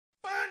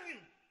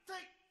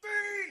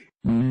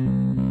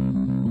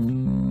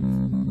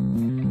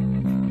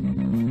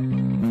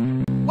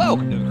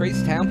Welcome to the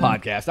Crazy Town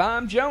Podcast.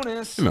 I'm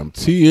Jonas. And I'm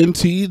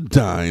TNT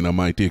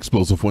Dynamite, the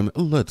explosive one.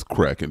 Let's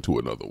crack into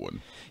another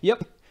one.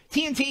 Yep.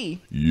 TNT.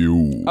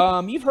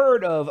 You've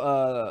heard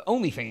of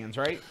OnlyFans,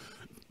 right?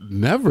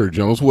 Never,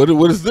 Jones. What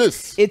is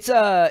this? It's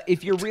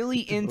if you're really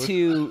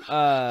into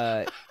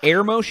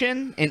air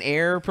motion and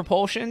air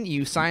propulsion,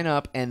 you sign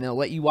up and they'll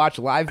let you watch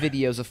live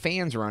videos of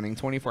fans running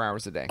 24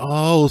 hours a day.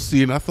 Oh,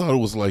 see, and I thought it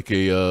was like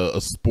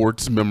a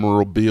sports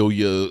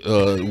memorabilia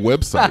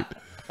website.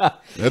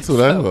 That's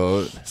what I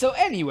thought. So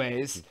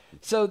anyways,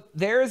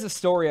 there is a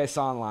story I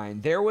saw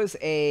online. There was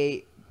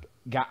a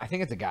guy, I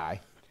think it's a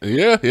guy.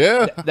 Yeah.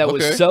 That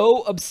was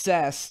so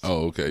obsessed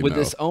with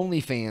this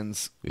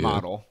OnlyFans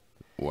model.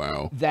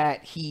 Wow.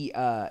 That he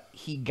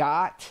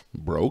got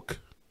broke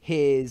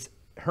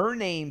her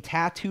name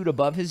tattooed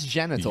above his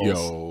genitals.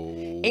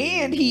 Yo.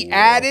 And he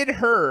added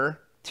her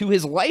to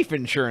his life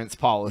insurance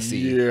policy.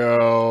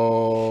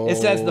 Yo. It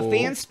says the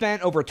fan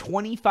spent over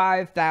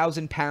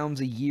 25,000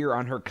 pounds a year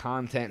on her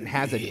content and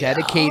has a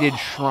dedicated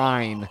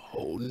shrine.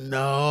 Oh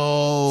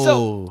no.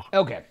 So,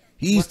 okay.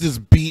 He's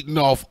just beating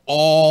off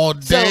all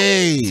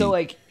day. So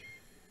like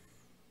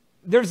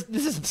this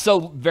is so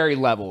very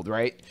leveled,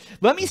 right?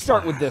 Let me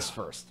start with this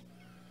first.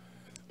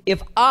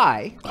 If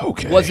I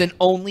was an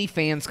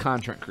OnlyFans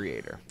content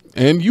creator.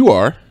 And you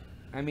are.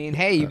 I mean,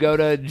 hey, you go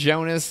to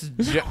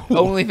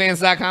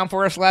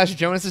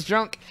OnlyFans.com/Jonas's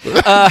junk.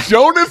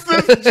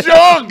 Jonas's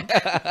junk!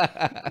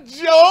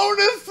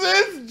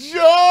 Jonas's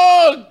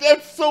junk!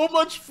 That's so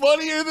much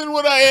funnier than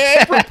what I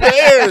had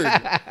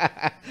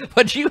prepared.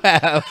 What you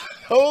have?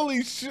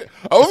 Holy shit.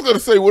 I was going to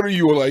say, what are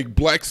you, like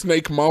Black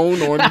Snake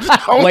Moan? On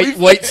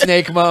White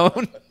Snake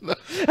Moan.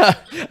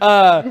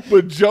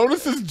 But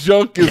Jonas's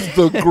junk is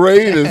the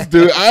greatest,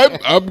 dude.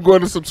 I'm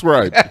going to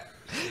subscribe.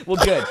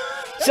 Well, good.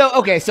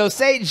 So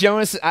say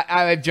Jonas,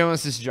 I have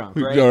Jonas's junk,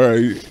 right? All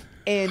right.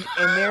 And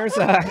there's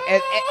not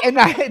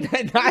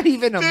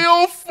even a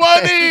still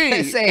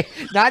funny. Say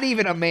not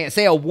even a man.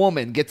 Say a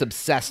woman gets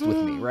obsessed with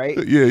me, right?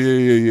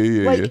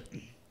 Yeah. Like,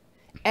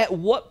 at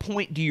what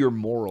point do your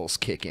morals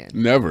kick in?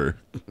 Never.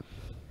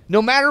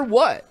 No matter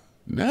what.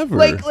 Never.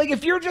 Like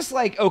if you're just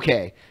like,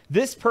 okay,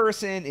 this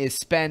person is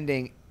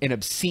spending an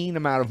obscene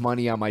amount of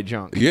money on my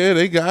junk. Yeah,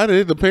 they got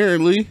it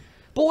apparently.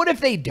 But what if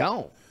they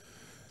don't?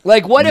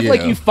 Like, what if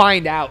like you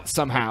find out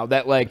somehow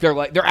that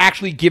they're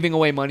actually giving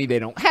away money they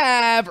don't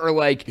have, or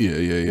like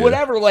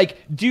whatever? Like,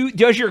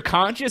 does your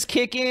conscience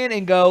kick in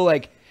and go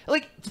like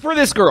for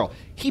this girl,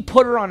 he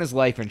put her on his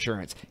life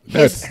insurance.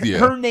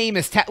 Her name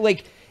is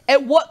like.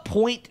 At what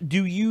point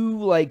do you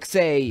like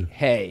say,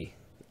 hey,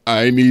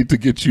 I need to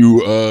get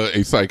you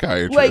a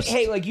psychiatrist? Like,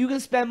 hey, like you can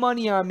spend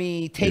money on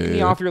me, take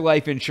me off your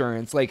life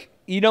insurance. Like,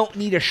 you don't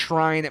need a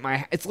shrine at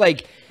my. It's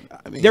like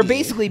they're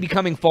basically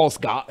becoming false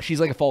god. She's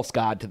like a false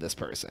god to this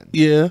person.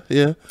 Yeah.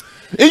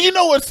 And you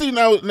know what? See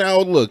now,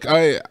 look,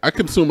 I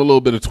consume a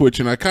little bit of Twitch,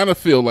 and I kind of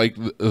feel like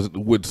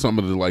with some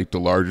of the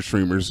larger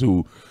streamers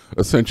who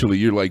essentially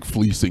you're like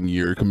fleecing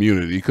your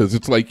community because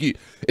it's like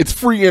it's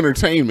free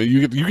entertainment.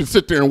 You can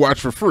sit there and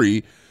watch for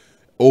free,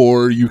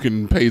 or you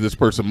can pay this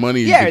person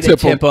money. Yeah, you can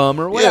tip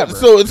them or whatever. Yeah,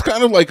 so it's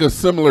kind of like a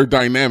similar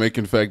dynamic.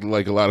 In fact,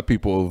 like a lot of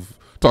people have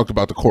talked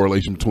about the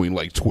correlation between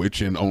like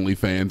Twitch and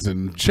OnlyFans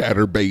and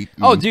ChatterBait.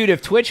 Oh, dude,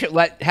 if Twitch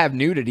have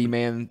nudity,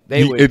 man,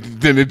 they would.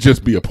 Then it'd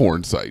just be a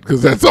porn site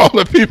because that's all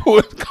that people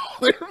would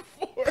call it for.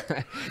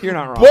 You're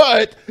not wrong.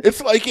 But it's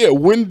like,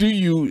 when do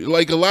you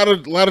like a lot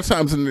of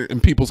times in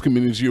people's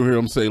communities you hear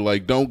them say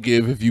like, don't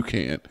give if you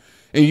can't,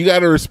 and you got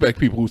to respect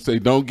people who say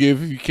don't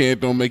give if you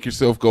can't, don't make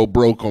yourself go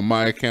broke on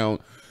my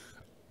account.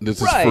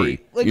 This is free,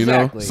 you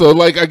know. So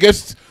like, I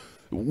guess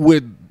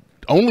with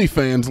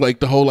OnlyFans, like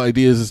the whole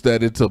idea is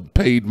that it's a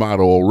paid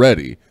model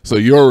already, so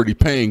you're already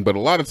paying. But a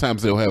lot of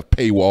times they'll have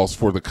paywalls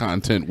for the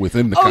content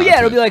within the. content. Yeah,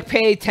 it'll be like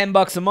pay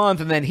 $10 a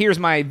month, and then here's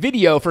my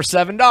video for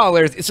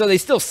 $7. So they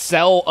still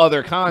sell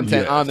other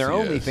content on their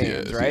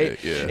OnlyFans,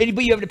 right? Yeah.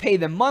 But you have to pay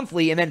them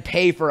monthly and then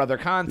pay for other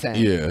content.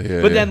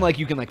 Yeah. But then like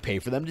you can like pay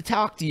for them to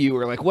talk to you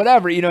or like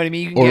whatever, you know what I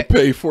mean? You can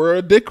pay for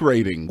a dick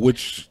rating,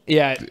 which we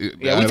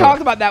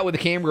talked about that with the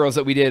cam girls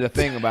that we did a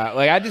thing about.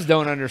 Like I just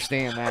don't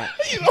understand that.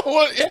 You know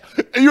what?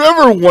 You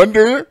ever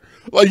wonder?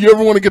 Like, you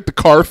ever want to get the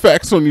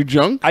Carfax on your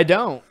junk? I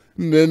don't.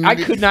 Then I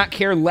could not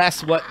care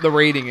less what the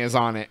rating is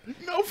on it.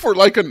 No, for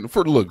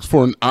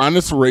an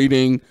honest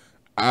rating,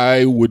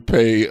 I would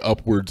pay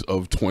upwards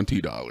of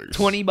 $20.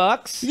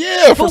 $20?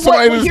 Yeah, for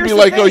somebody to be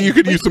like, oh, you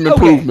could use some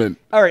improvement.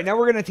 All right, now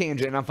we're gonna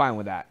tangent, and I'm fine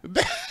with that.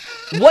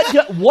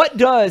 What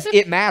does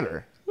it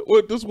matter?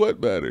 What does what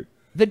matter?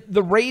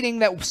 The rating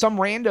that some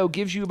rando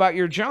gives you about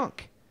your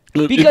junk.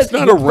 Because it's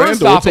not a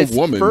rando, it's a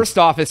woman. First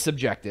off, it's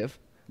subjective.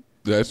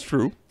 That's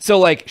true. So,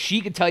 like,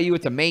 she could tell you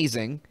it's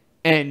amazing,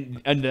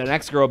 and the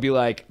next girl will be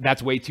like,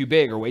 that's way too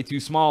big or way too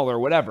small or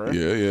whatever.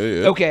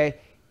 Yeah. Okay.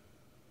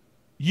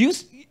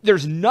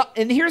 There's not,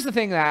 and here's the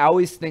thing that I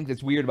always think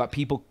that's weird about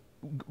people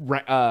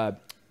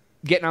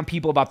getting on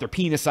people about their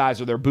penis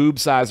size or their boob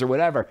size or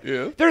whatever.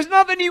 Yeah. There's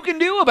nothing you can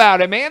do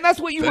about it, man.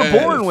 That's what you were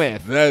born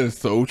with. That is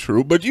so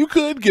true. But you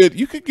could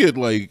get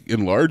like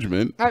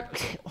enlargement.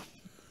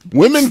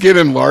 Women get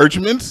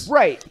enlargements.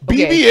 Right.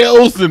 Okay.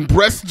 BBLs and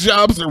breast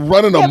jobs are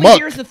running amok. But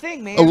here's the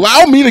thing, man.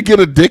 Allow me to get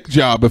a dick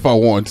job if I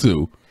want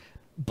to.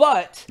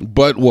 But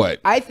what?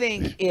 I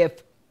think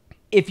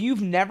if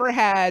you've never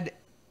had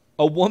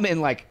a woman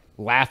like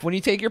laugh when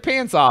you take your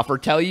pants off or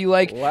tell you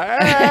like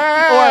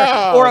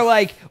or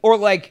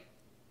like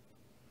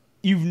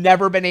you've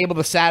never been able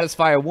to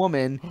satisfy a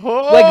woman,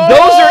 like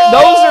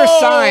those are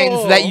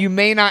signs that you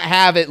may not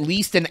have at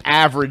least an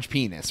average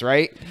penis,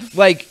 right?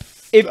 Like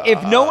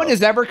if no one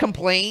has ever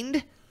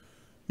complained,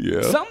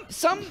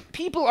 some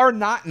people are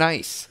not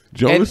nice.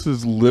 Jonas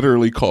is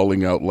literally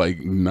calling out like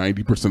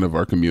 90% of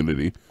our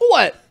community.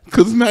 What?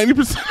 Because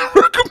 90% of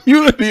our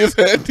community has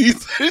had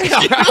these issues.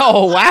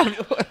 Oh, wow.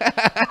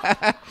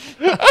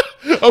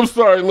 I'm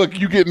sorry. Look,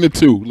 you getting it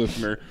too,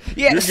 listener.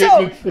 Yeah,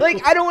 so,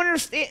 like, I don't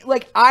understand.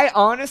 Like, I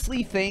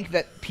honestly think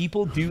that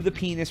people do the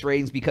penis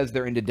ratings because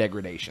they're into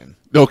degradation.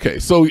 Okay,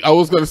 so I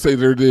was going to say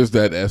there is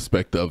that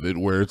aspect of it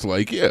where it's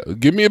like, yeah,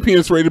 give me a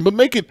penis rating, but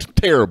make it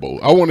terrible.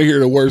 I want to hear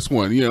the worst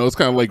one. You know, it's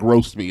kind of like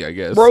roast me, I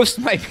guess. Roast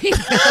my penis.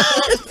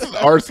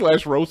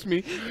 r/roast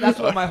me. That's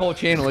what my whole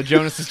channel of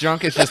Jonas's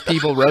Junk is, just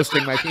people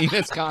roasting my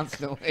penis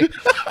constantly.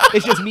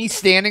 It's just me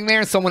standing there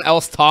and someone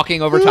else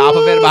talking over top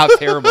of it about how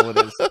terrible it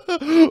is.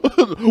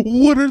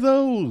 What are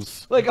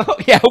those? Like, oh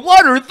yeah,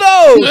 what are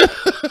those?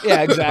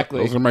 Yeah, exactly.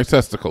 Those are my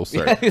testicles,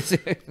 sir.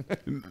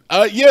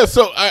 Yeah,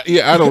 so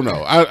I don't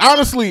know.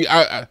 Honestly,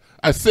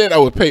 I said I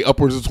would pay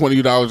upwards of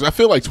 $20. I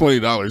feel like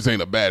 $20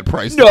 ain't a bad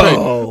price to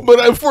pay.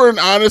 But for an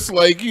honest,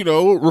 like, you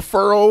know,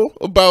 referral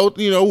about,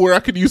 you know, where I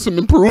could use some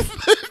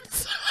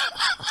improvements.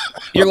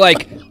 You're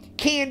like,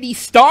 Candy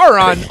Star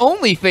on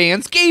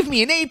OnlyFans gave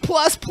me an A++.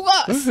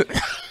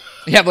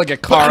 You have like a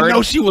card. But I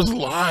know she was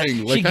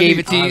lying. Like, she gave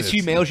it to you.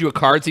 She mails you a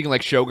card so you can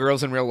like show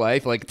girls in real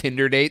life, like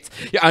Tinder dates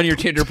on your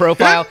Tinder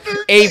profile.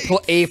 A++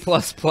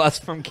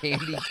 from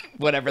Candy,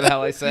 whatever the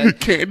hell I said.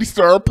 Candy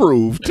Star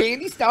approved.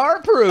 Candy Star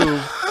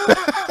approved.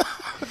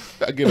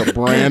 I get a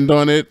brand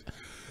on it.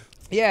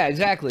 Yeah,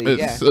 exactly.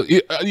 Yeah,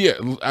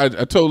 I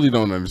totally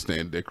don't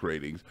understand dick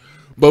ratings,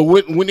 but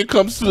when it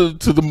comes to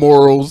the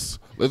morals,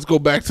 let's go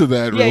back to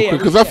that real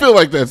quick because I feel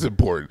like that's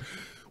important.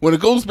 When it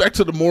goes back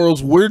to the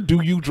morals, where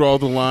do you draw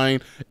the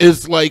line?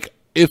 It's like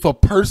if a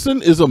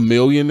person is a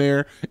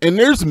millionaire, and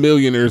there's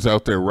millionaires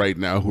out there right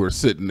now who are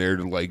sitting there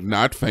like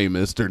not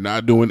famous, they're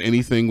not doing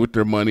anything with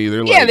their money.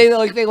 They're like,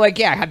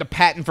 I had to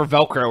patent for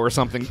Velcro or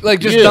something,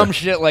 like just dumb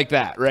shit like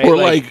that, right?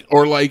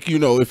 Or like you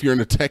know, if you're in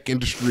the tech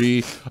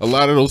industry, a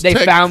lot of those they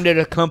founded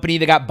a company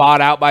that got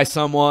bought out by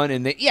someone,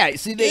 and they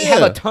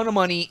have a ton of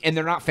money and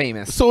they're not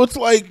famous. So it's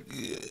like,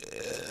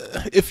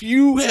 if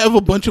you have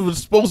a bunch of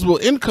disposable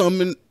income,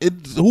 and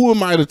who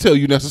am I to tell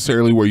you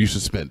necessarily where you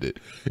should spend it?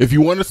 If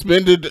you want to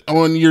spend it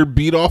on your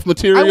beat off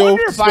material, I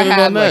wonder if I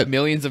had like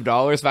millions of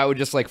dollars, if I would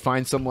just like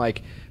find some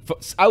like,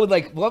 I would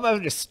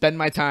just spend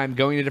my time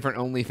going to different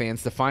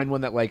OnlyFans to find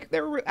one that like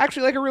they're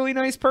actually like a really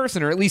nice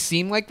person, or at least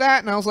seem like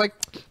that. And I was like,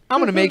 I'm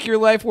gonna make your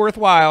life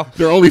worthwhile.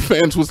 Their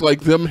OnlyFans was like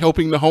them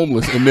helping the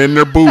homeless, and then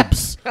their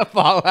boobs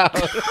fall out.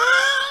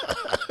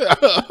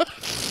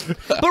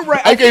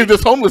 But I gave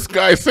this homeless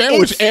guy a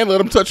sandwich and let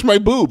him touch my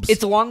boobs.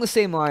 It's along the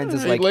same lines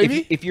as like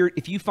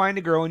if you find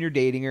a girl and you're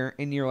dating her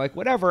and you're like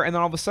whatever, and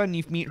then all of a sudden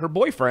you meet her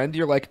boyfriend,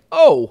 you're like,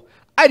 oh,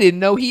 I didn't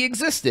know he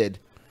existed.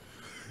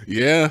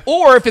 Yeah.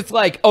 Or if it's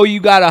like, oh, you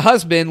got a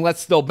husband,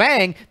 let's still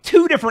bang.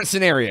 Two different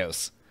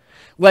scenarios.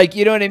 Like,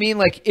 you know what I mean?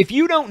 Like, if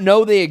you don't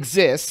know they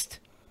exist,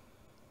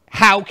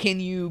 how can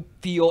you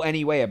feel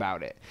any way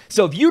about it?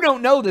 So if you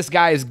don't know this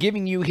guy is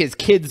giving you his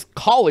kids'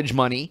 college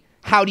money,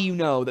 how do you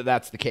know that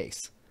that's the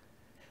case?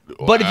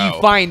 Wow. But if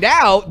you find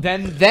out,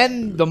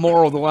 then the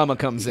moral dilemma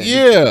comes in.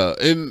 Yeah,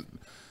 and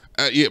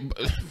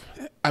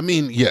I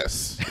mean,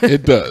 yes,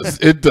 it does.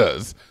 It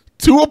does.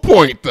 To a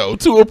point, though.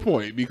 To a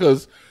point,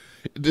 because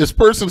this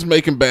person's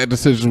making bad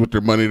decisions with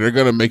their money. They're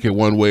going to make it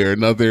one way or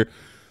another.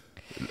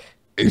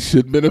 It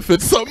should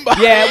benefit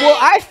somebody. Yeah, well,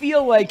 I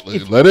feel like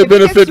let it benefit me.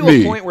 If it gets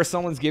to a point where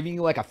someone's giving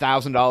you like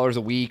 $1,000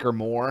 a week or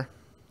more,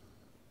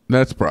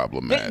 that's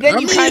problematic. Then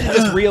you kind of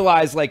just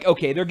realize, like,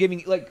 okay, they're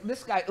giving like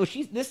this guy. Oh,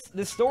 this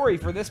story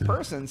for this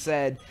person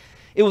said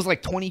it was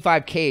like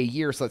 $25K a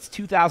year, so that's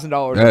 $2,000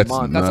 a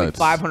month. Nuts. That's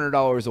like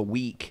 $500 a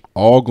week,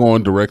 all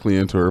going directly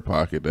into her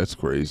pocket. That's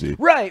crazy.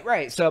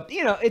 Right. So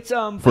you know, it's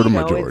for the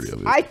majority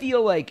of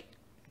it.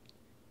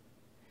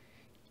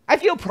 I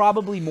feel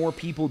probably more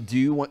people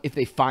do if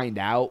they find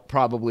out.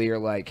 Probably are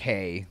like,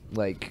 hey,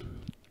 like.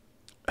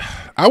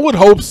 I would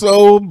hope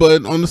so,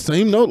 but on the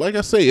same note, like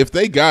I say, if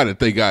they got it,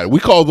 they got it. We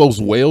call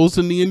those whales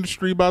in the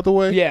industry, by the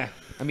way. Yeah.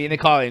 I mean, they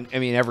call it,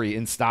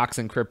 in stocks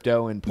and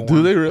crypto and porn.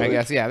 Do they really? I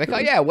guess, yeah. They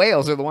call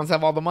whales are the ones that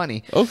have all the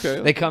money.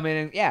 Okay. They come in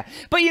and, yeah.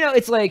 But, you know,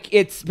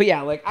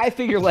 I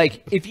figure,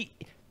 like,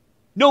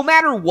 no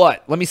matter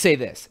what, let me say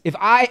this.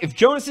 If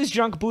Jonas's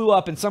Junk blew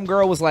up and some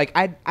girl was like,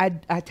 I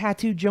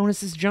tattooed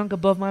Jonas's Junk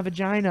above my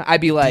vagina,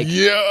 I'd be like,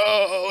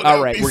 yo,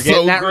 all right, we're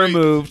getting that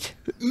removed.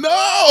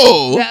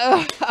 No.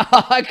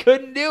 I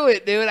couldn't do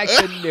it, dude. I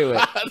couldn't do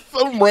it.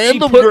 Some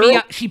random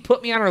girl. She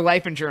put me on her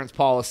life insurance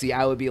policy.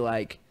 I would be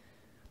like,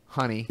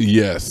 honey.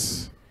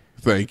 Yes.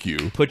 Thank you.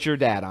 Put your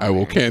dad on. I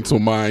will cancel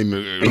mine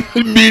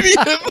immediately.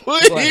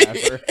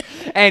 Whatever.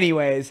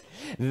 Anyways,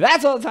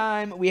 that's all the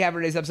time we have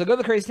for today's episode. Go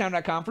to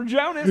thecrazytown.com for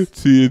Jonas.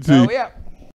 TNT. Oh, yeah.